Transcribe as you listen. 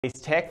Lease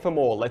Tech. For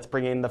more, let's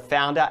bring in the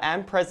founder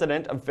and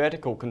president of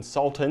Vertical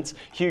Consultants,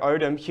 Hugh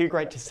Odom. Hugh,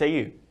 great to see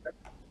you.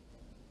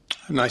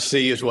 Nice to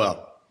see you as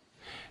well.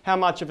 How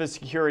much of a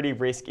security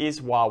risk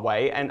is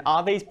Huawei, and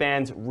are these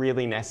bans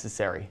really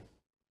necessary?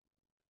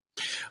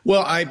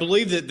 Well, I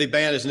believe that the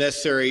ban is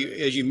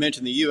necessary. As you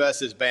mentioned, the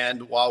U.S. has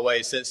banned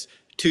Huawei since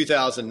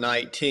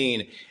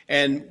 2019,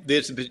 and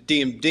it's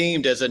been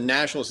deemed as a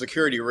national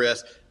security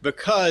risk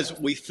because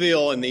we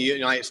feel in the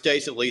United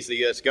States, at least the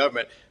U.S.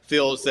 government,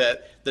 feels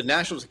that the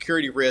national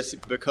security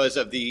risk because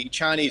of the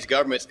Chinese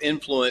government's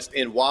influence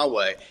in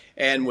Huawei.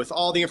 And with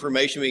all the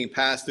information being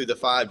passed through the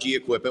 5G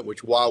equipment,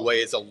 which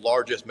Huawei is the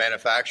largest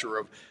manufacturer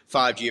of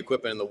 5G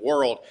equipment in the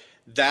world,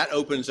 that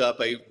opens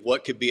up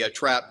what could be a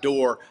trap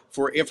door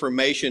for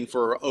information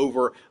for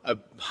over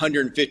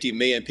 150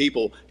 million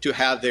people to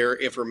have their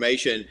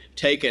information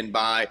taken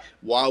by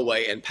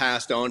Huawei and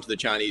passed on to the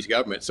Chinese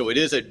government. So it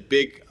is a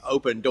big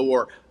open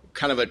door,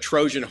 kind of a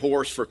Trojan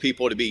horse for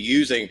people to be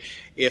using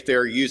if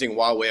they're using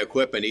Huawei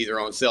equipment, either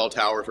on cell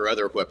towers or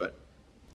other equipment.